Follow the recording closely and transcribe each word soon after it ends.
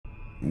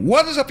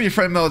What is up, your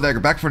friend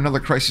Melodagger, back for another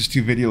Crysis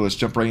 2 video. Let's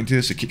jump right into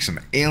this and kick some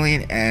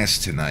alien ass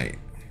tonight.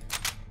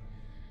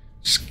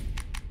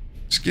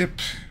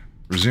 Skip.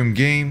 Resume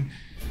game.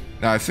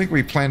 Now, I think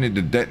we planted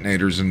the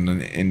detonators in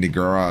the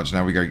garage.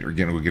 Now we're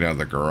gonna get out of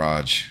the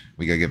garage.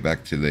 We gotta get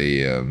back to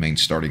the main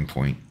starting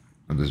point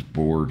of this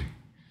board.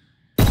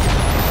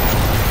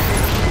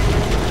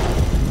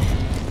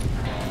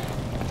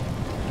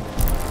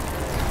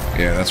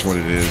 Yeah, that's what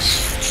it is.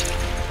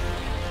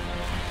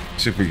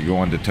 See if we can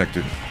go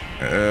undetected.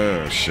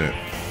 Oh, shit.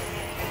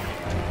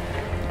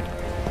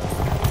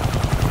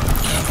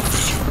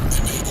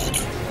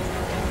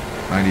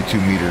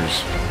 $92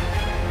 meters.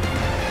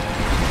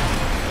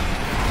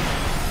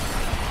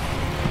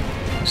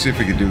 Let's see if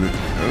we can do it.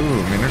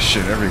 Oh, I mean, there's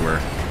shit everywhere.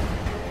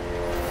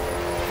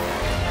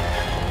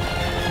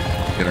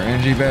 Get our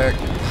energy back.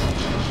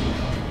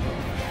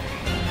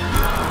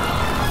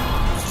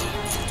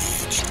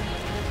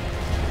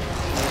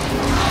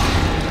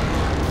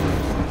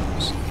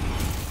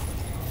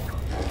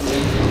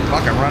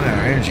 Fuck, I'm running out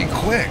of energy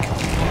quick.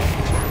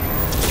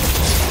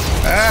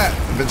 Ah,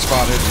 been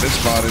spotted, been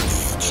spotted.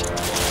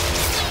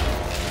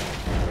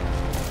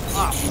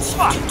 Ah,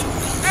 fuck!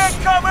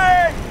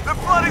 Incoming! They're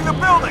flooding the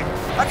building!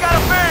 I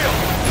gotta bail!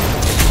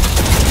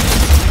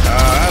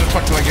 How the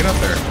fuck do I get up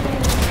there?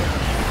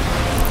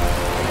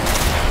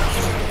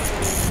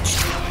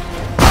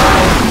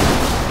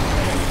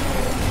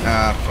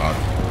 Ah, fuck.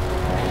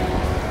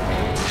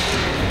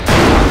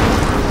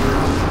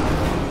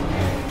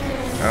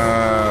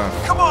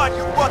 Come on,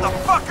 you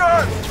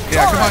motherfucker!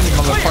 Yeah, come on, you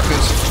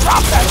motherfuckers.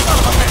 Drop that son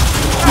of a bitch!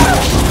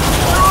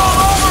 They're all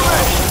over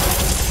me!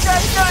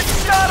 Get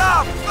shut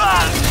up!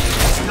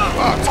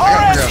 Fuck, Torres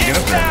I gotta get is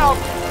up there. down!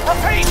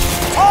 Repeat!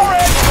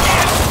 Torres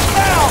is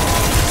down!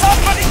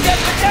 Somebody get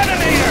the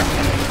detonator!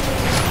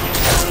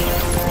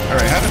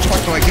 Alright, how the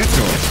fuck do I get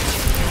to him?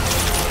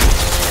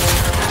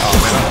 Oh,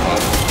 man, I'm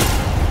fucked.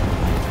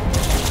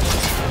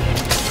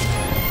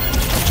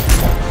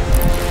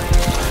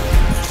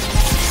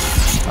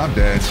 I'm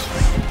dead.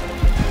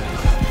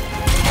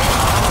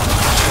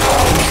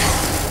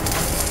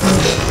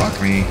 Fuck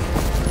me.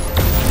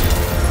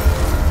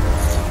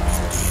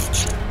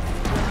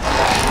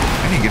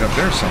 I need to get up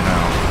there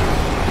somehow.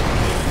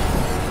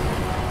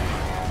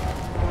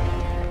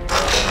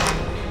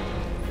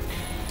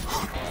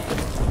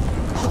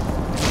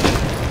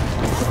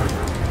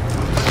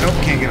 Nope,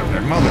 can't get up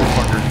there.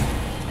 Motherfucker.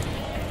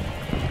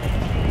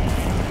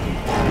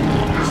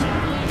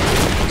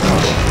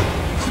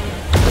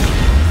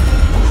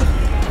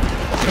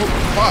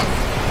 Fuck.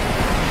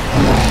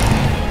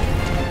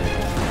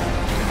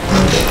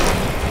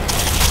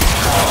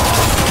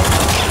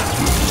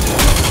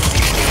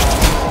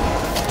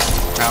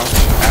 Ouch,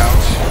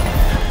 ouch.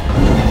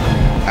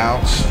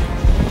 Ouch.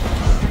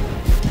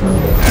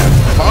 And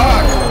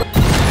fuck!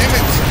 Damn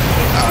it!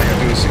 Oh, I gotta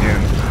do this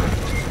again.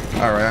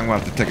 Alright, I'm gonna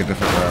have to take a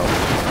different route.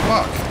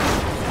 Fuck.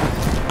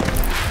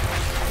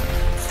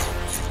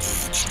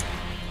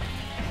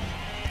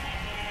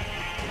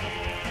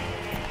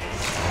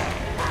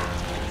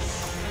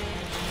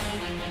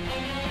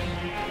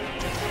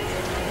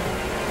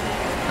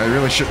 I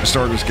really shouldn't have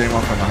started this game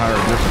off on the higher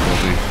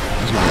difficulty.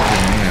 This is gonna be a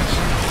pain in the ass.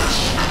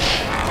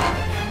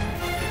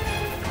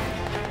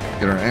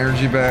 Get our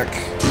energy back.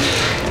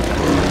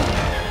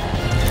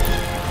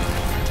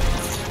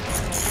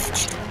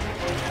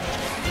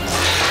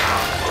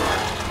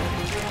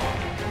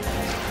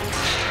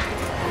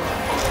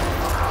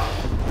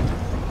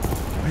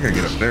 I gotta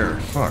get up there.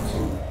 Fuck.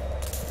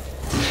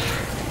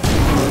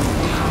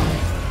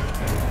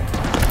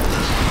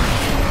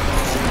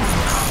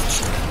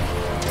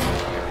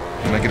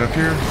 Can I get up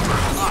here?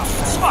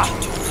 Fuck!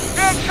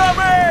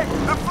 Incoming!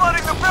 They're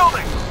flooding the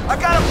building! I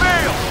gotta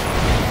bail!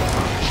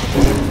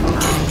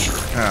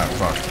 Ah,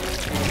 fuck.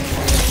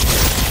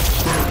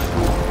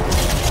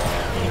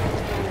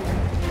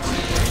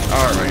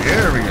 Alright,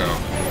 here we go.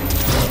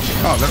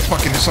 Oh, they're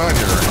fucking inside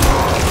here.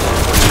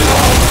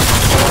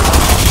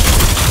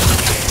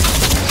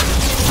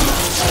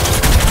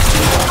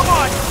 Come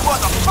on, you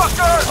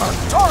motherfucker!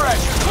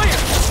 Torres, you're clear!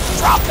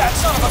 Drop that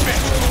son of a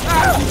bitch!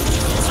 Ah,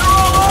 they're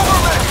all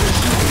over me!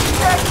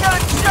 Get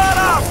shut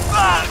up!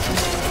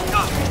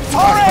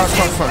 Torres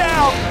is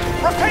down!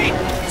 Repeat!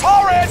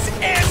 Torres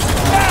is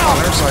down! Oh,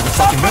 they're inside the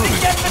fucking Somebody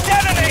building. get the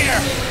detonator!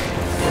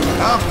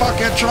 I'm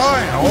fucking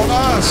trying. Hold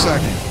on a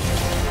second.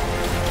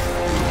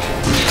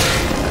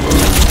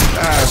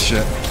 Ah,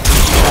 shit.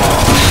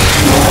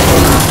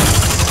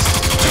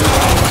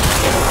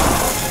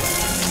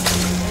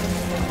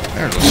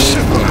 There's a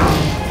shitload.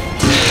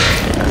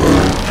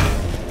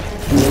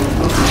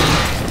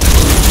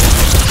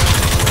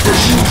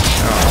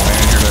 Oh,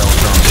 man, here they all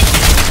come.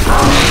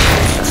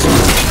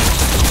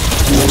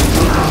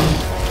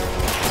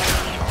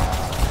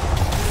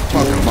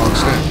 Fucking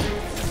boxed in.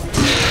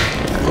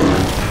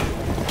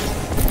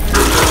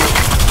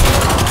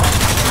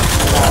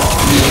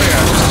 Oh yeah,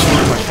 I just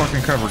destroyed my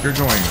fucking cover. Good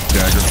going,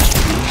 Dagger.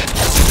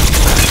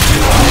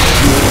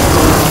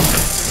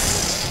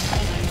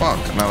 Fuck,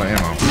 I'm out of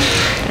ammo.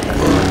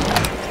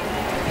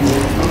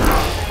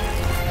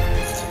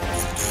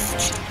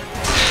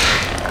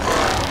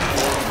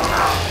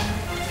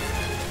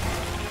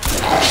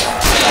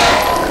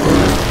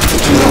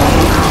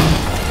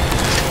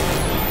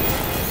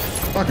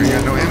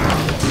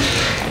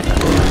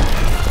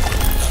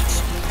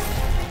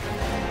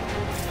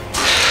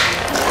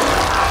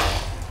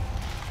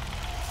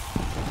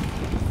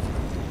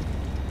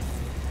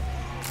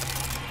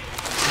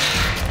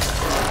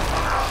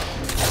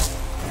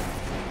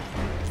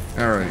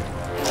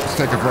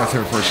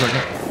 a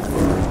second.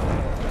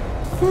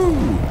 Whew.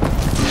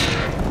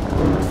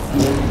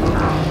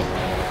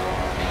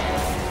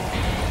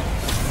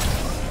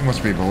 He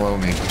must be below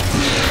me.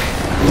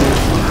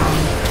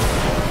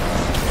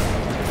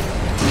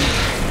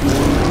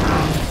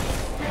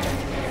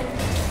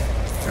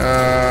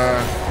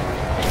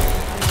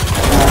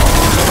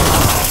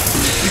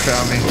 He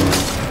found me.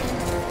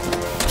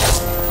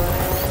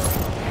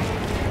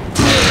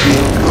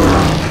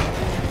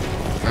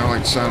 I don't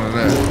like the sound of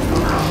that.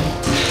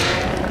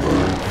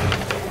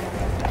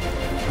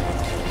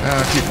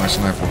 I'll keep my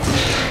sniper.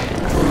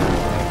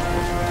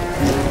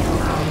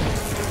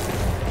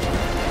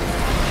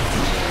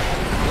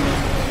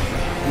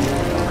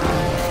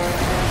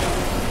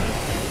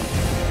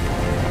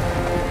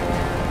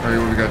 Alright,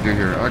 what do we gotta do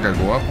here? I gotta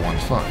go up one.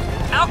 Fuck.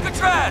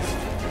 Alcatraz!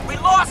 We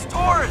lost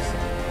Torres!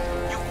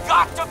 You've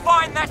got to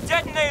find that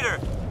detonator!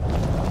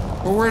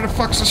 Well, where the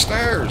fuck's the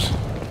stairs?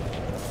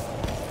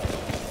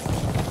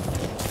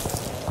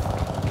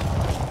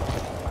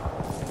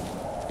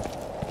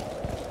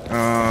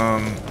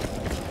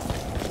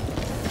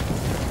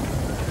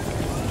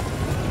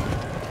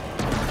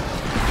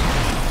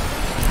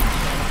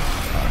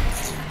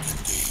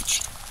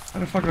 How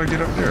the fuck do I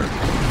get up there?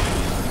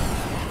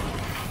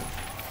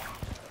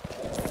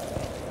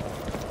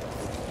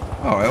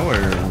 Oh,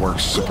 elevator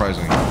works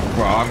surprisingly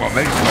well. I'm gonna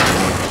make it.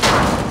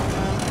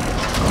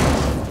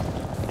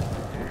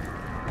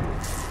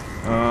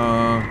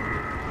 Oh,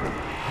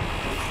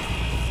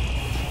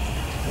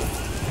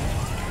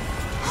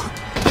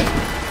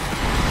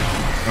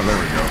 there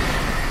we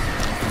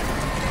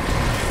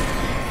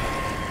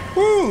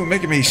go. Woo,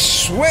 making me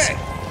sweat.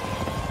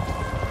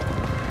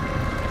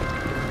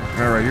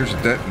 All right, here's a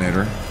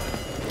detonator.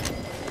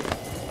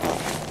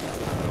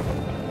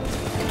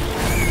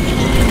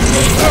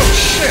 Oh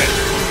shit!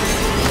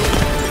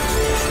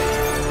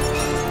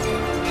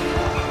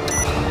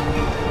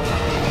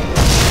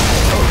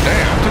 Oh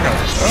damn! Took out.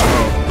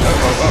 Uh-oh!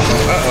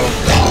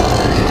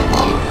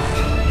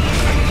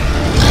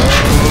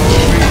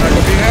 Oh, he's not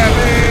gonna be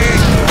happy.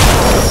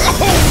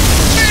 Oh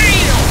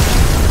damn!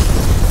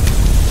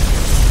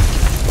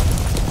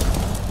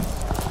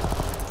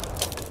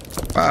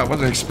 Wow, I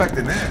wasn't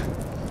expecting that.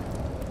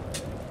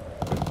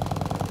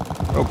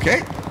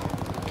 Okay,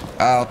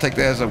 I'll take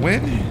that as a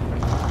win.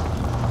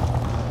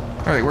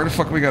 All right, where the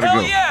fuck we gotta go?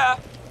 Hell yeah!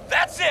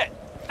 That's it!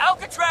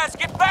 Alcatraz,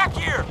 get back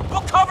here!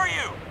 We'll cover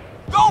you!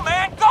 Go,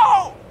 man,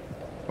 go!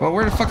 Well,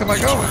 where the fuck am I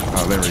going?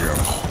 Oh, there we go.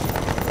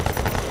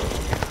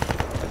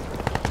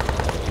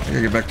 I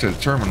gotta get back to the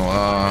terminal.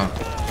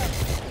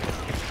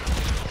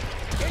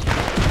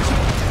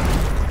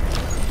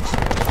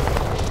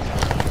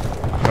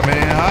 Coming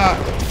in hot.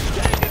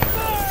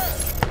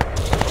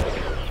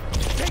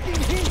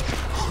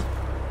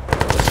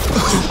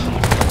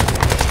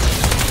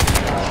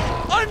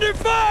 Under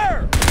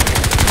fire!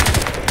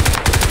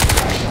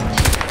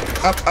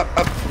 Up,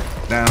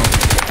 down.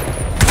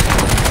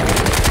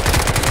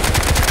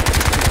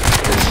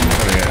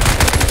 Oh, yeah.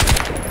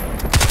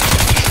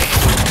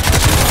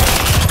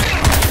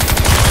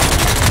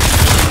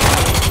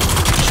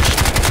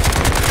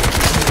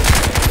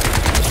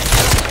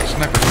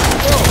 Sniper.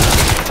 Whoa!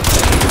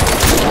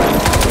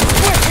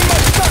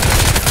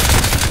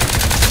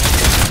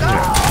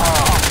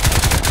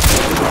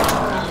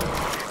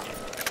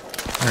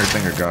 I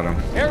think I got him.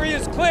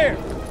 Area's clear.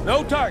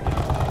 No target.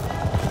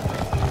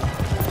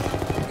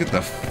 Get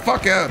the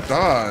fuck out of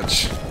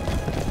Dodge.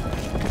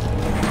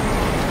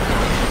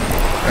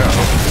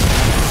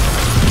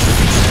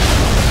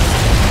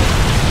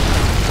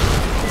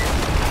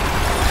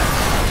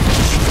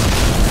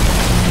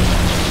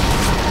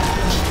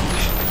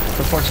 What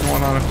the fuck's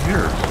going on up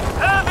here?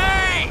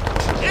 Heavy!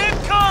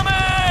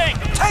 Incoming!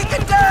 Take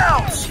it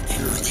down! What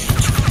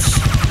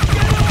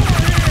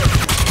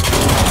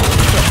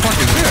the fuck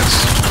is this?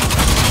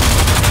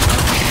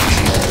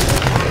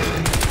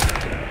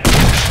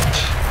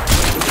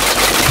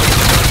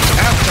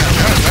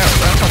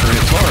 That fucker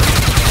hits hard.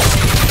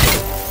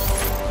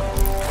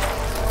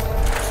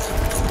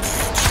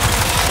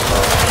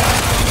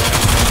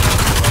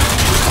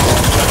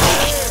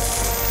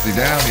 Is he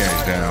down? Yeah,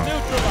 he's down.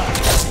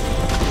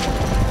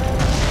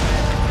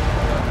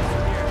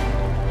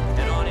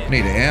 I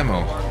need ammo.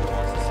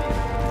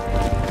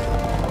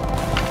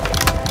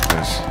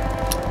 This.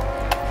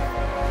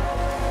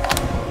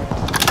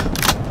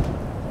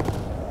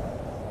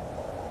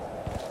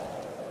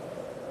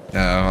 No,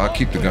 I'll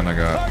keep the gun I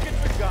got.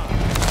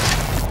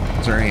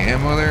 Is there any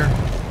ammo there?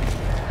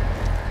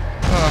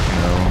 Oh,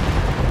 no.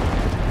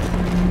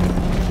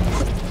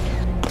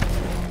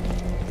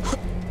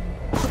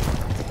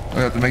 We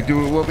have to make do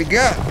with what we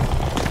got.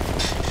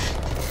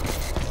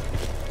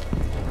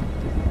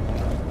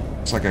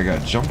 Looks like I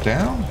got jumped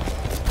down.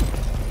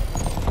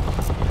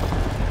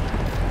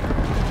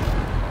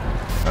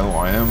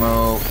 Oh,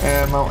 ammo.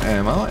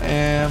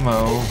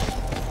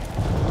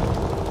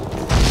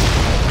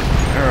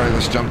 Alright,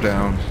 let's jump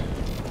down.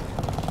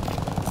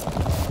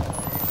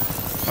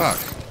 Fuck.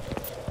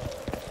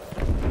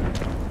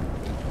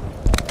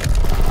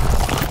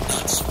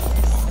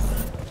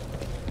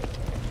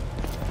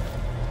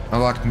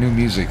 Unlock new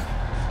music.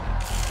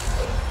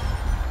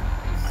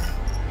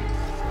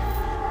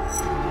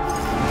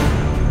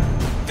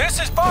 This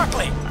is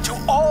Barkley to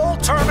all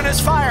Terminus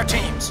fire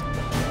teams.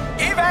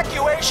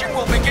 Evacuation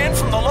will begin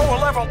from the lower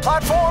level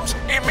platforms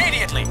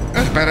immediately.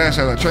 That's badass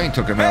how that train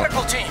took him out.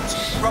 Medical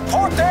teams,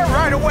 report there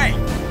right away.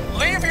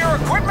 Leave your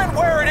equipment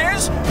where it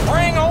is.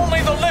 Bring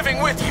only the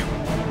living with you.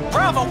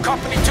 Bravo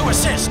Company to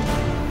assist.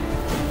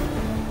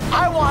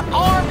 I want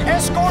armed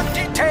escort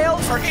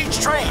detailed for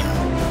each train.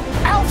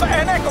 Alpha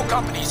and Echo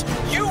Companies,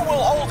 you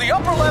will hold the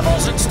upper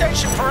levels and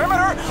station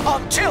perimeter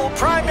until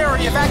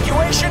primary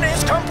evacuation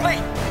is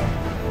complete.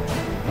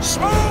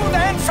 Smooth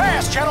and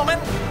fast, gentlemen.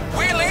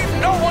 We leave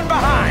no one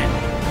behind.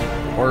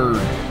 Word.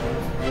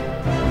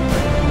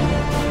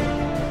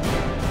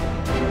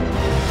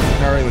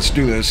 All right, let's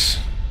do this.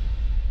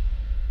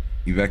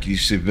 Evacuate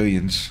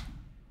civilians.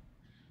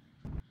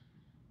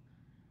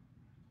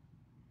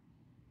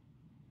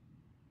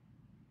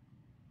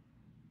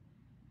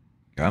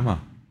 Come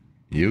on.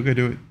 You can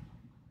do it.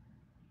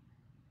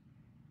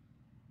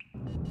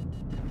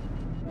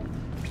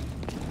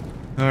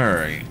 All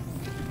right.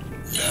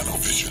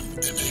 Nanovision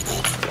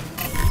enabled.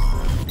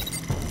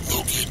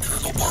 Locate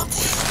Colonel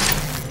Barkley.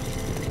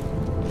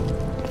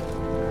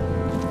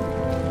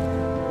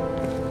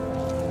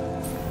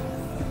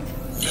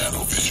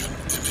 Nanovision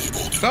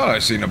enabled. Thought I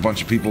seen a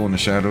bunch of people in the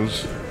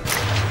shadows.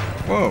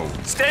 Whoa.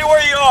 Stay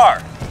where you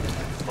are.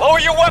 Lower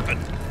your weapon.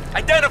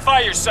 Identify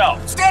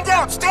yourself. Stand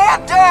down!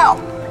 Stand down!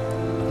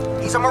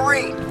 He's a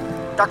Marine.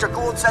 Dr.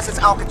 Gould says it's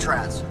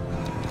Alcatraz.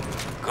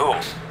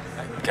 Gould?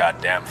 That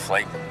goddamn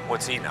flake.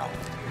 What's he know?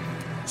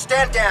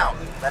 Stand down.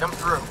 Let him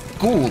through.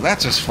 Ghoul,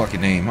 that's his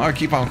fucking name. I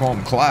keep on calling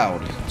him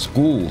Cloud. It's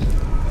Ghoul.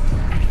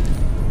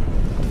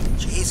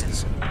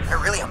 Jesus. There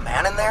really a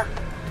man in there?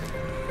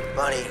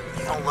 Buddy,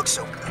 you don't look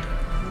so good.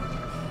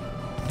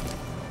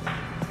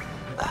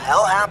 The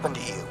hell happened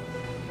to you?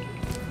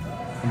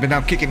 I've been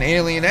out kicking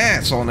alien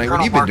ass all night. What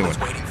Colonel have you been doing?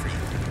 Barkley's waiting for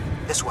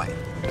you. This way.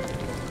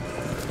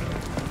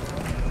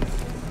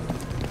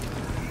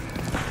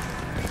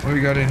 What do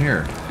we got in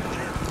here?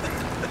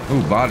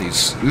 Ooh,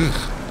 bodies.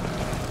 Ugh.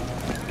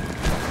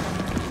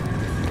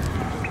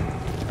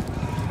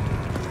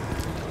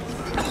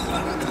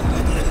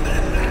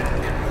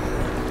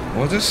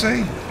 What does it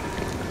say?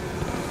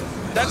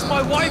 That's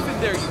my wife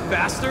in there, you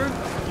bastard!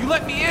 You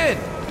let me in!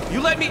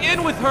 You let me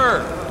in with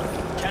her!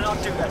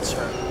 Cannot do that,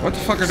 sir. What the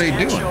fuck are they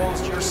Scan doing?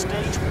 shows you're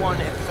stage 1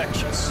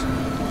 infectious.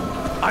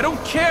 I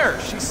don't care!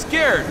 She's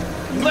scared!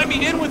 You let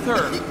me in with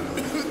her!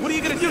 What are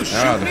you gonna do, shoot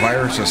Ah, the me?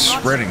 virus is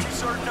spreading. Not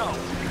sir, no.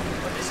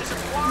 But this is a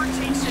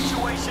quarantine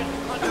situation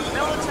under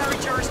military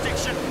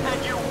jurisdiction,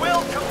 and you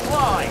will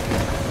comply.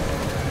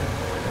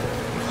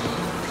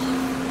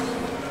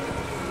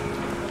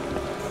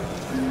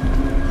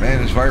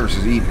 Man, this virus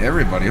is eating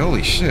everybody.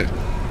 Holy shit.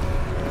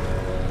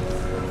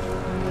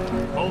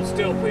 Hold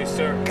still, please,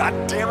 sir.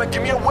 God damn it,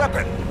 give me a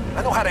weapon.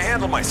 I know how to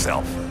handle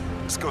myself.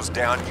 This goes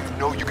down, you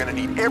know you're gonna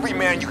need every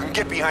man you can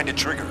get behind the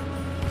trigger.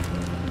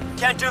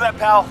 Can't do that,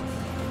 pal.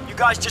 You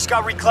guys just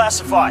got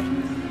reclassified.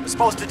 We're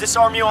supposed to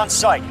disarm you on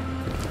sight.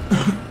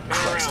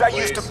 I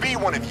used to be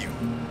one of you.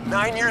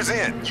 9 years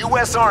in,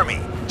 U.S.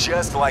 Army,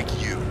 just like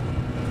you.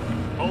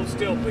 Hold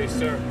still, please,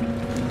 sir.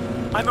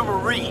 I'm a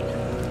Marine,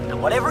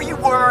 and whatever you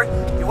were,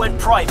 you went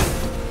private.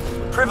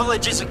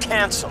 Privileges are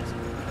canceled.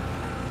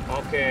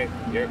 Okay,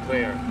 you're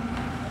clear.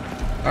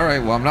 All right,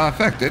 well, I'm not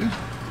affected.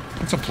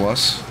 That's a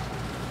plus.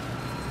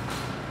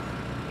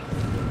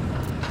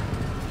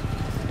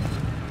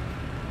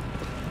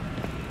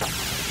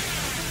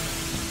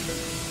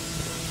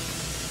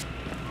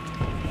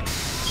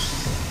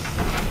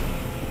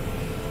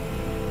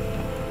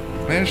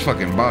 Man, there's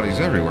fucking bodies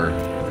everywhere.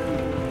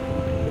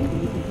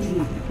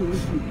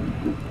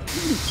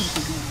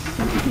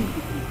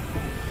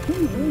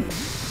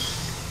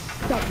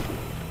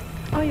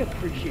 I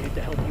appreciate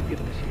the help you've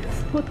given us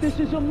here, but this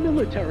is a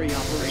military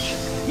operation.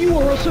 You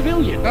are a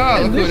civilian. Ah,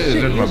 and look who it this is.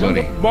 city There's my is buddy.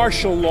 under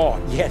Martial law.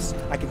 Yes,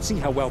 I can see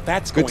how well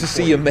that's going. Good to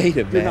see you made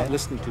it, You're man. not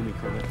listening to me,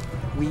 Colonel.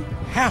 We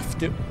have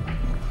to.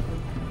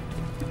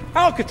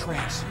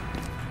 Alcatraz!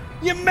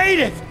 You made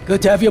it!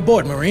 Good to have you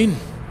aboard, Marine.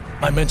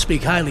 My men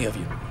speak highly of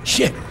you.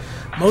 Shit,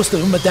 most of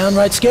them are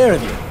downright scared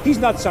of you. He's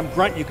not some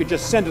grunt you could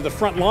just send to the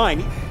front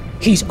line.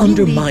 He's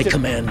under need my to-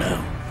 command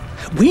now.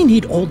 We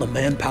need all the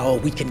manpower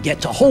we can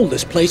get to hold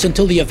this place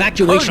until the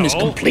evacuation is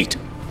Colonel? complete.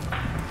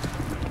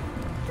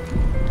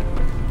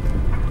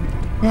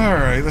 All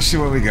right, let's see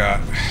what we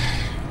got.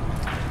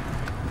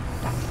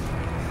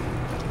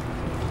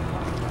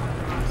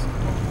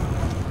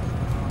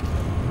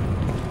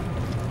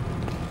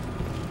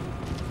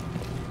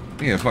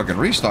 Yeah, fucking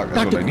restock.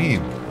 That's Dr. what I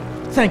need.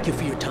 Thank you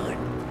for your time.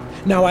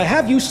 Now, I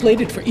have you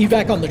slated for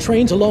evac on the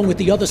trains along with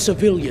the other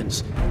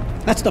civilians.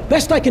 That's the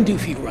best I can do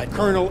for you right now.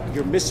 Colonel,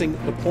 you're missing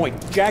the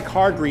point. Jack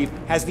Hargreave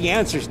has the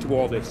answers to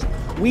all this.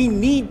 We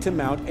need to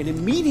mount an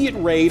immediate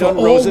raid For on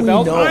all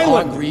Roosevelt we know,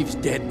 Island. Hargreaves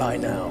dead by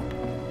now.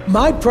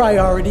 My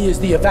priority is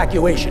the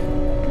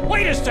evacuation.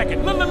 Wait a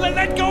second!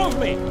 Let go of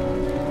me!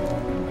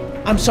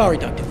 I'm sorry,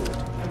 Dr.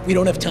 Gould. We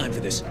don't have time for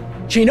this.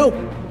 Chino,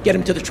 Get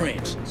him to the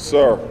trains.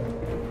 Sir.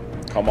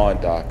 Come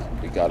on, Doc.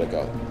 We gotta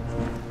go.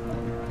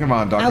 Come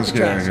on, Doc. Let's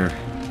get out of here.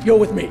 You're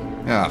with me.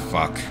 Ah,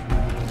 fuck.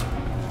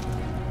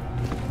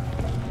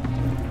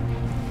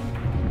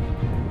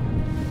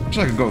 Wish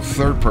I could go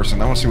third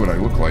person. I want to see what I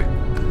look like.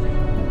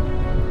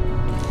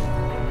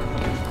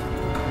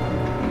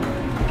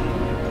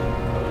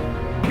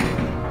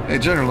 Hey,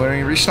 General,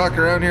 any restock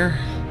around here?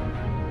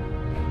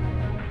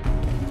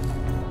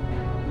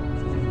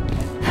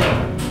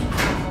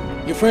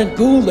 Your friend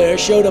Gould there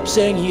showed up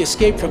saying he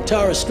escaped from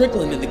Tara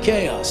Strickland in the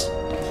chaos.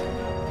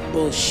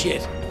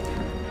 Bullshit.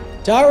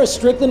 Tara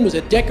Strickland was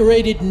a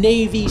decorated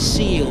Navy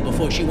SEAL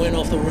before she went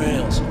off the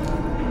rails.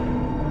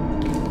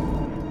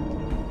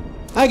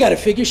 I gotta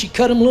figure she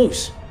cut him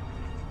loose.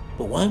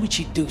 But why would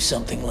she do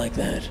something like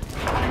that?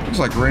 Looks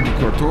like Randy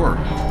Couture.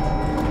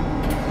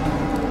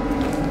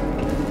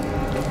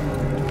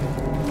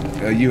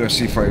 A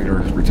UFC fighter,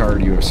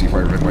 retired UFC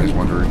fighter, if anybody's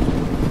wondering.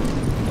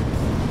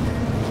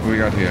 What we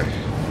got here?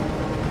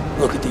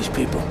 Look at these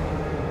people.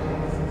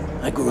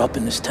 I grew up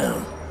in this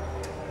town.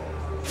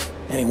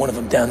 Any one of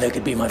them down there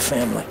could be my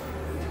family.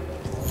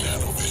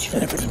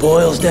 And if it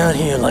boils down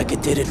here like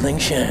it did at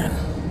Lingshan.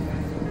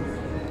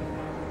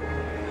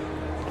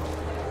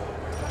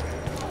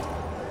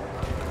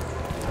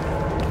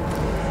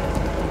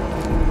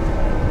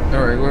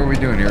 Alright, what are we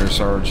doing here,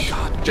 Sarge?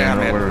 God damn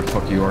General, it. whatever the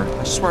fuck you are.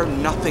 I swear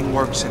nothing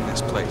works in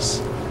this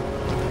place.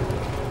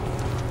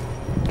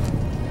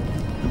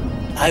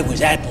 I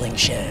was at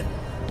Lingshan.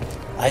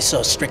 I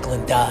saw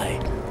Strickland die.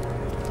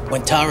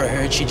 When Tara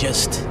heard, she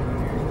just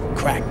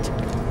cracked.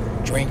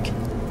 Drink,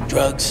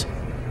 drugs,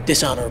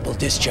 dishonorable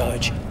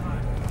discharge.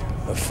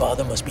 Her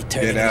father must be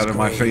turning Get out his of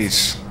my grave.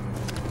 face.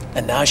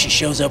 And now she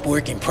shows up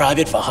working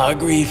private for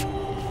Hargreave.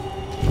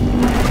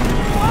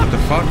 What the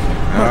fuck?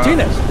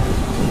 Martinez!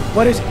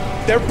 What is it?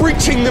 They're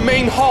breaching the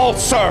main hall,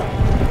 sir!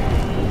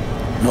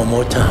 No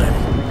more time.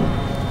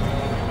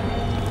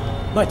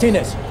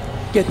 Martinez,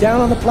 get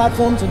down on the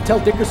platforms and tell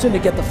Dickerson to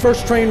get the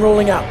first train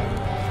rolling out.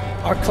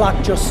 Our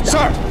clock just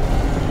stopped. Sir!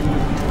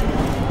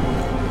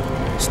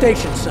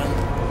 Station, son.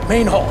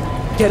 Main hall.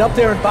 Get up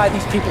there and buy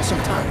these people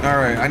some time.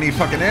 Alright, I need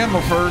fucking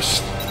ammo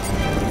first.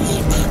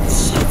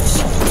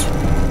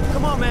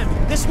 Come on, man.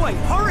 This way.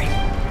 Hurry!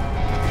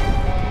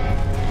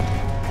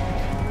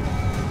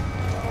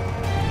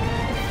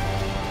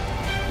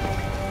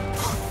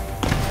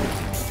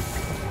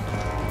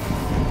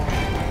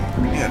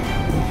 Yeah,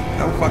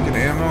 no fucking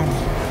ammo.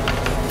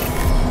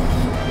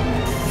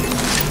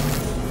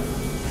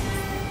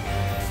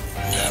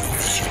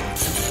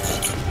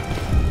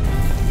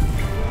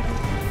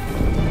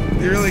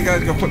 You really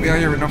guys gonna put me out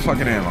here with no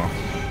fucking ammo?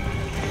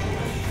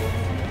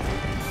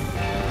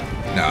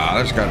 Nah,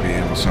 there's gotta be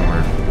ammo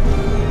somewhere.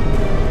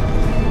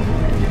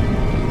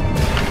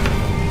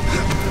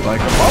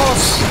 Like a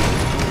boss!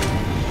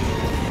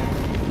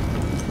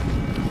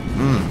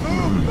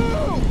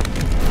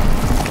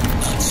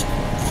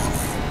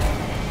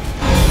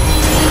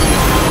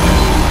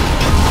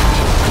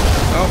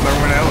 Oh, there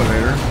went an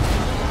elevator.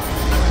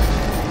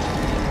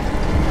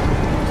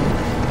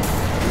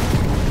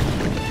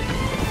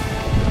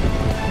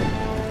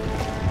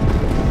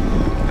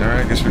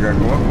 Alright, I guess we gotta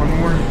go up one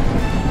more.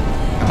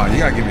 Oh, you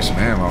gotta give me some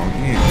ammo.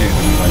 You ain't getting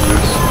me like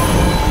this.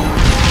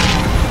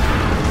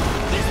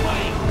 This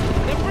way!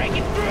 They're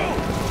breaking through!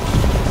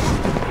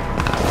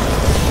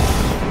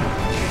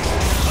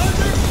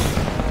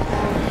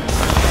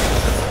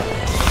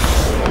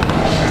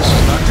 This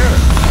is not good.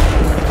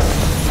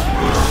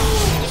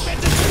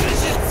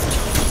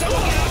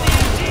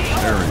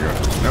 There we go.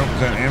 Nope, is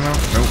that ammo?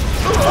 Nope.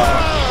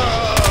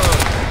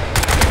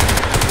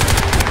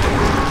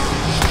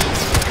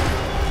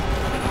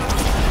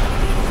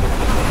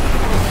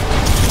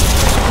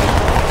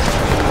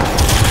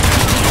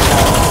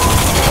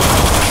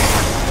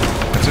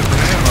 That's it for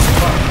the ammo.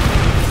 Fuck.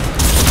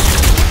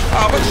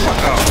 Oh, but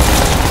fuck off.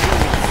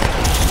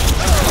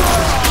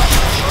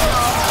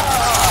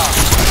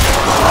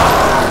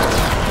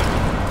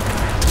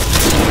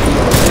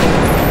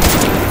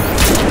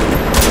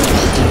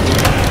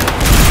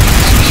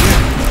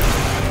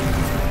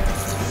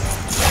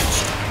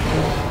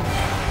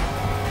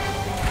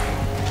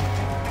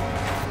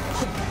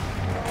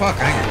 Fuck,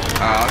 I ain't.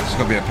 This is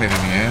gonna be a pain in the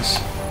ass.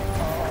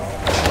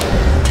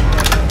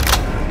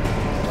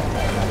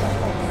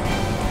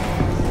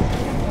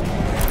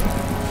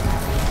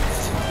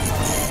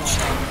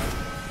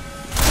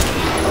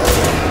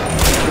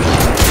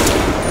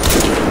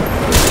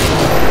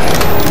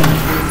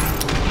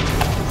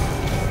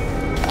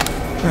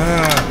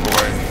 Ah,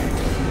 boy.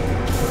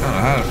 I don't know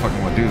how the fuck I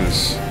want to do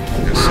this. I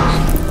guess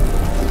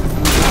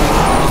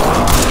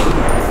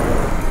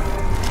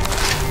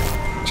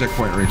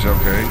checkpoint reach,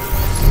 okay.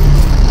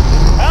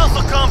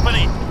 Alpha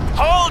Company,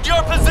 hold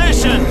your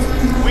position.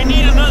 We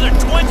need another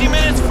 20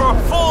 minutes for a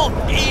full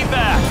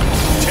evac.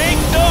 Take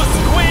those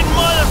squid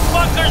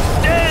motherfuckers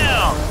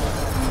down.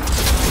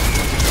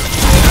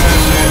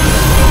 That's it.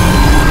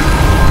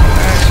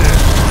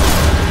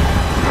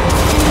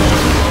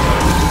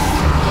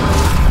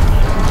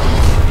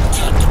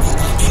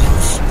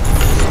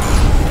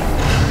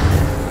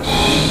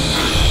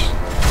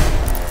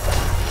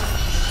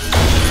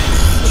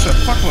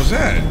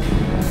 that?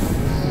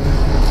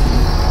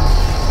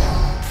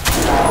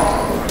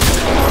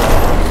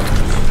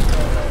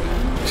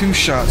 Two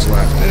shots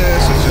left.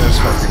 This is just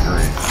fucking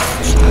great.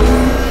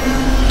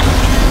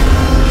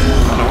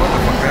 I don't know what the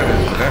fuck that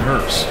is, but that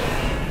hurts.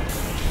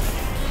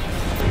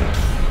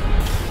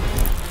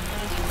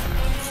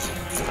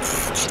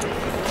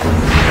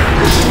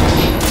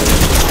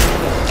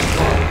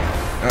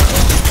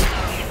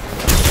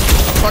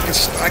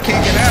 I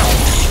can't get out.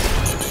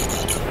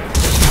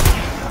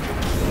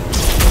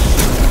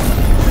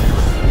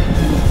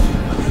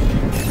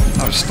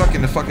 I was stuck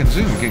in the fucking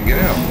zoom. Can't get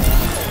out.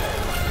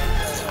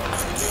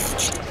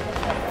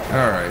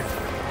 Alright.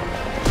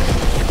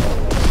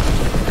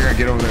 I gotta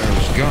get over there with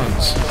those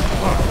guns.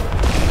 Fuck.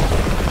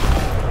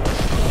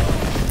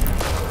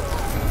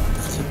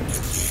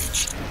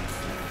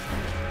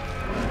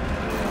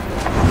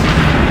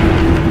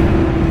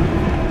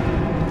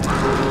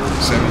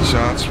 Seven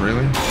shots,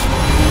 really?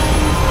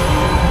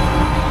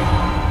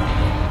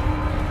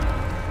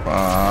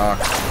 Fuck.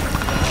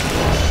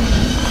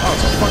 Oh,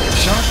 it's a fucking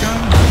shotgun?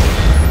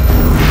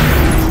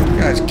 You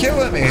guys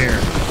killing me here.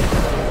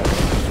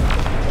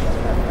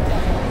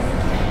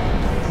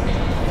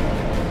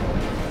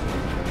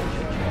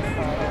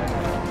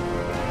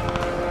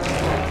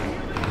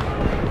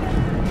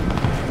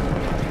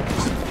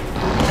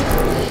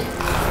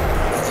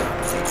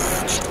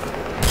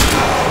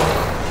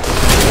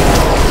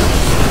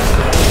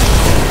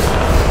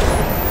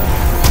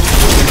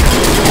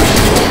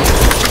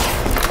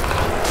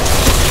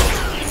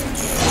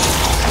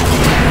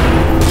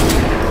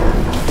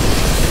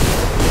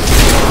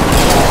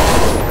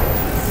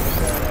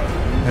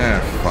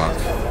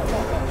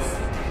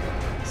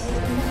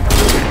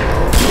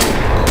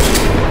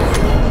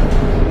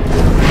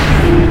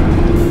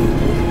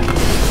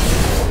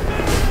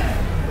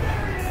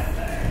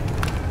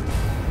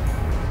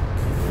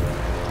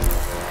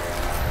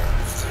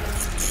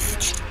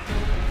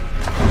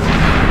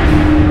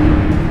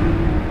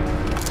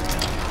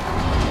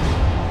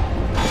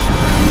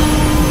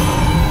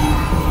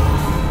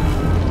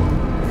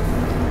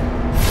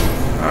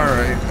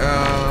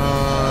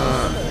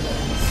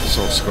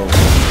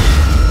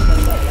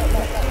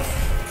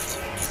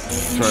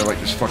 Try to light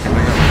this fucking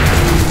thing up.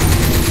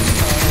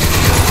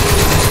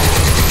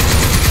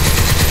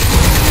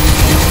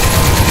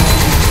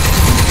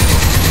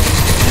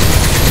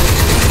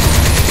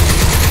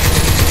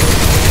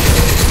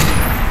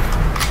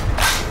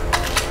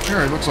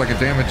 Sure, it looks like it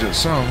damages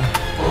some.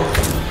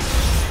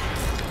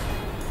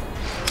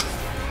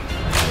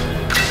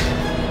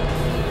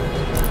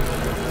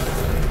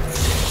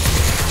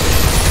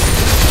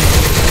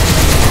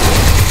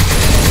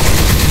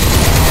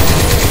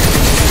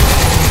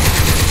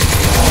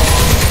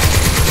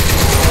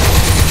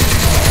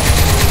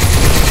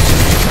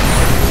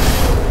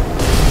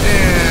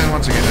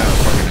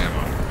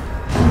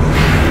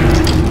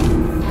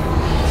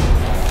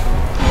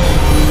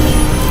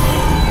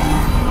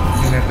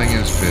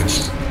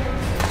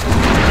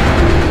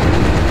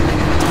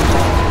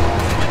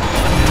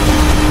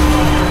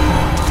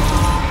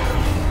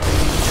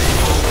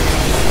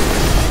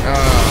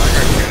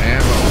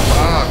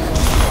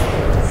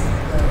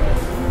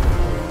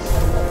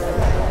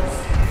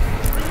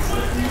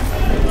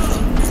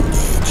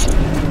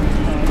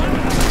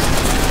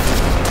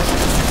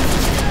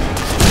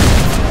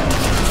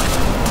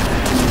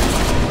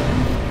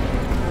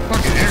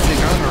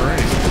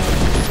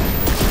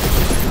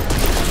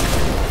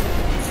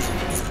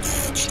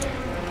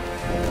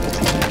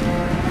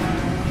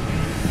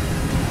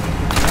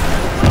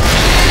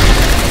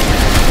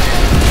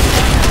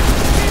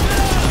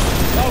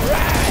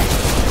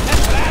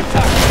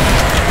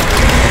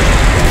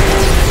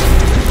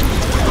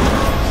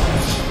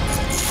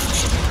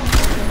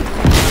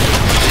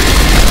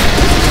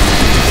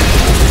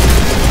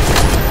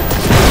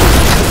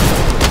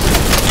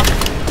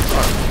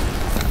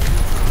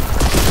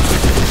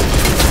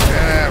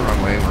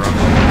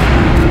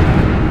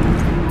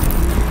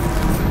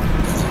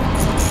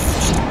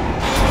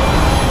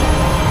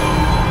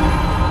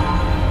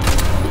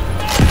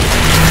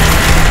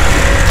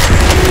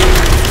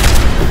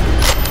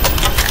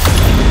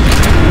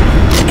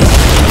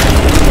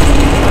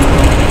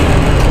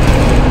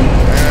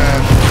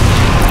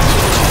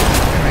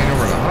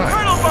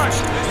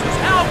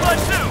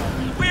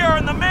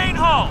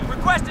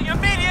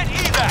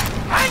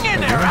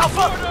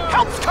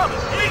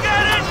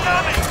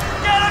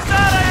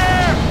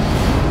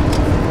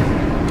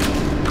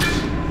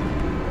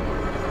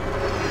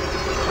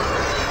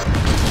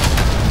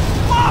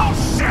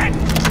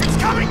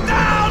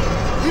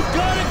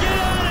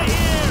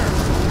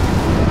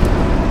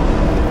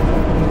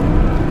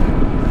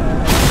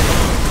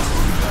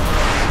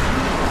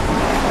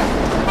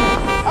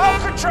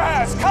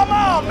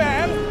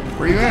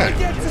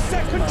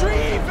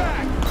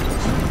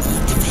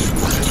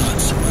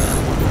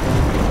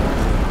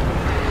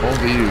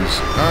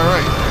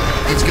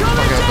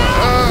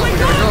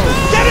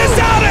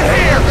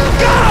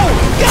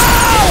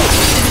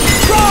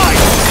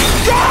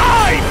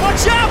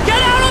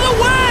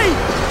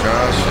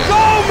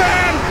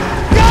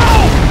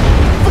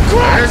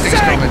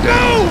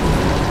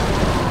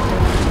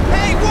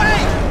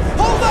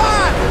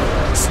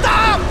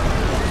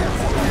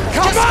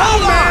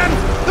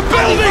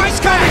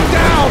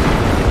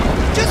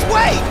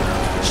 Wait!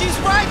 She's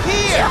right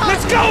here!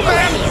 Let's go,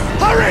 man!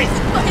 Hurry!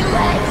 My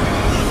legs!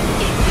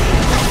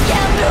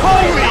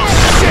 Holy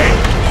shit!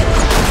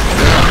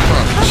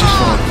 Come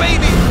on,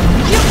 baby!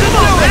 You can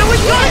Come on, man! We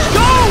gotta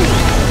go!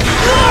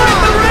 You're in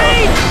the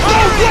rain!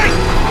 Oh, wait!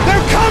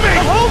 They're coming!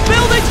 The whole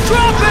building's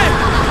dropping!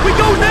 We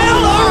go now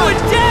or we're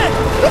dead!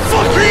 The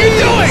fuck are you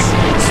doing?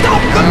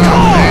 Stop the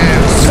car!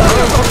 Man. Son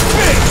of a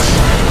bitch!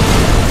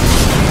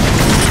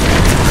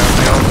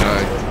 They all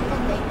died.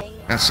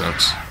 That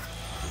sucks.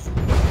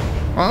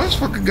 Oh, this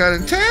fucking got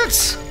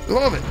intense.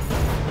 Love it.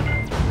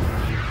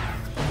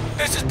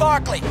 This is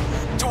Barkley.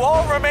 To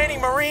all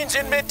remaining Marines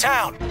in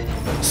Midtown,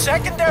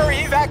 secondary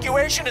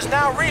evacuation is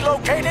now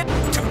relocated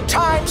to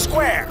Times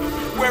Square,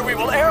 where we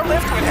will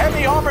airlift with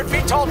heavy armored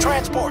VTOL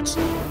transports.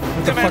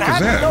 The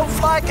Manhattan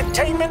no-fly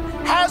containment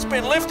has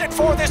been lifted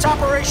for this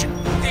operation.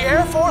 The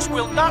Air Force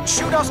will not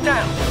shoot us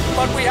down,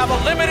 but we have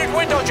a limited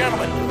window,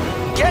 gentlemen.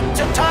 Get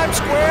to Times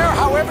Square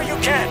however you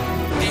can.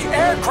 The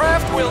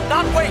aircraft will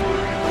not wait.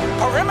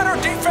 Perimeter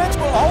defense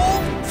will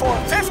hold for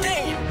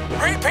 15,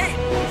 repeat,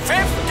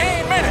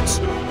 15 minutes.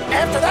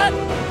 After that,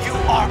 you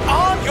are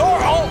on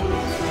your own.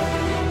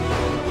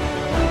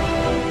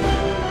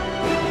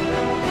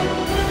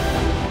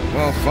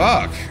 Well,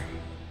 fuck.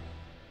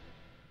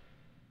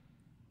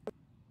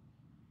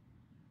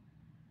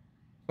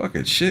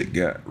 Fucking shit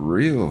got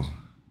real.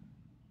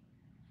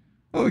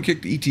 Well, we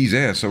kicked ET's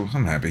ass, so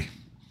I'm happy.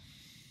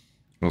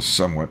 Well,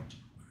 somewhat.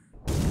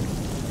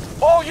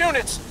 All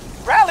units,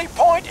 Rally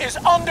Point is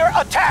under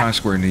attack. Times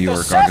Square, New York,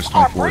 the Ceph August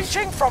are 24th.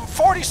 breaching from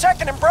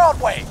 42nd and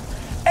Broadway.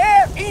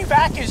 Air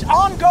evac is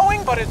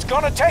ongoing, but it's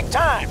gonna take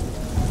time.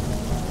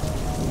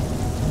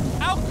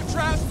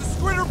 Alcatraz, the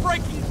squid are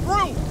breaking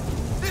through!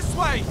 This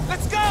way!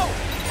 Let's go!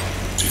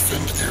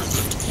 Defend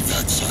airlift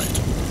evac site.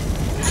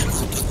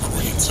 Regroup with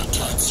Marines at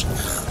Times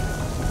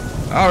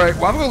Square. Alright,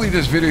 well, I'm gonna leave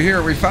this video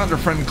here. We found our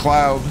friend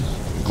Cloud,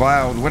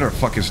 whatever the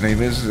fuck his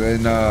name is,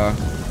 and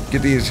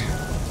get these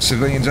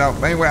civilians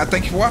out. Anyway, I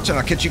thank you for watching.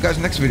 I'll catch you guys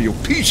next video.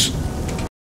 Peace!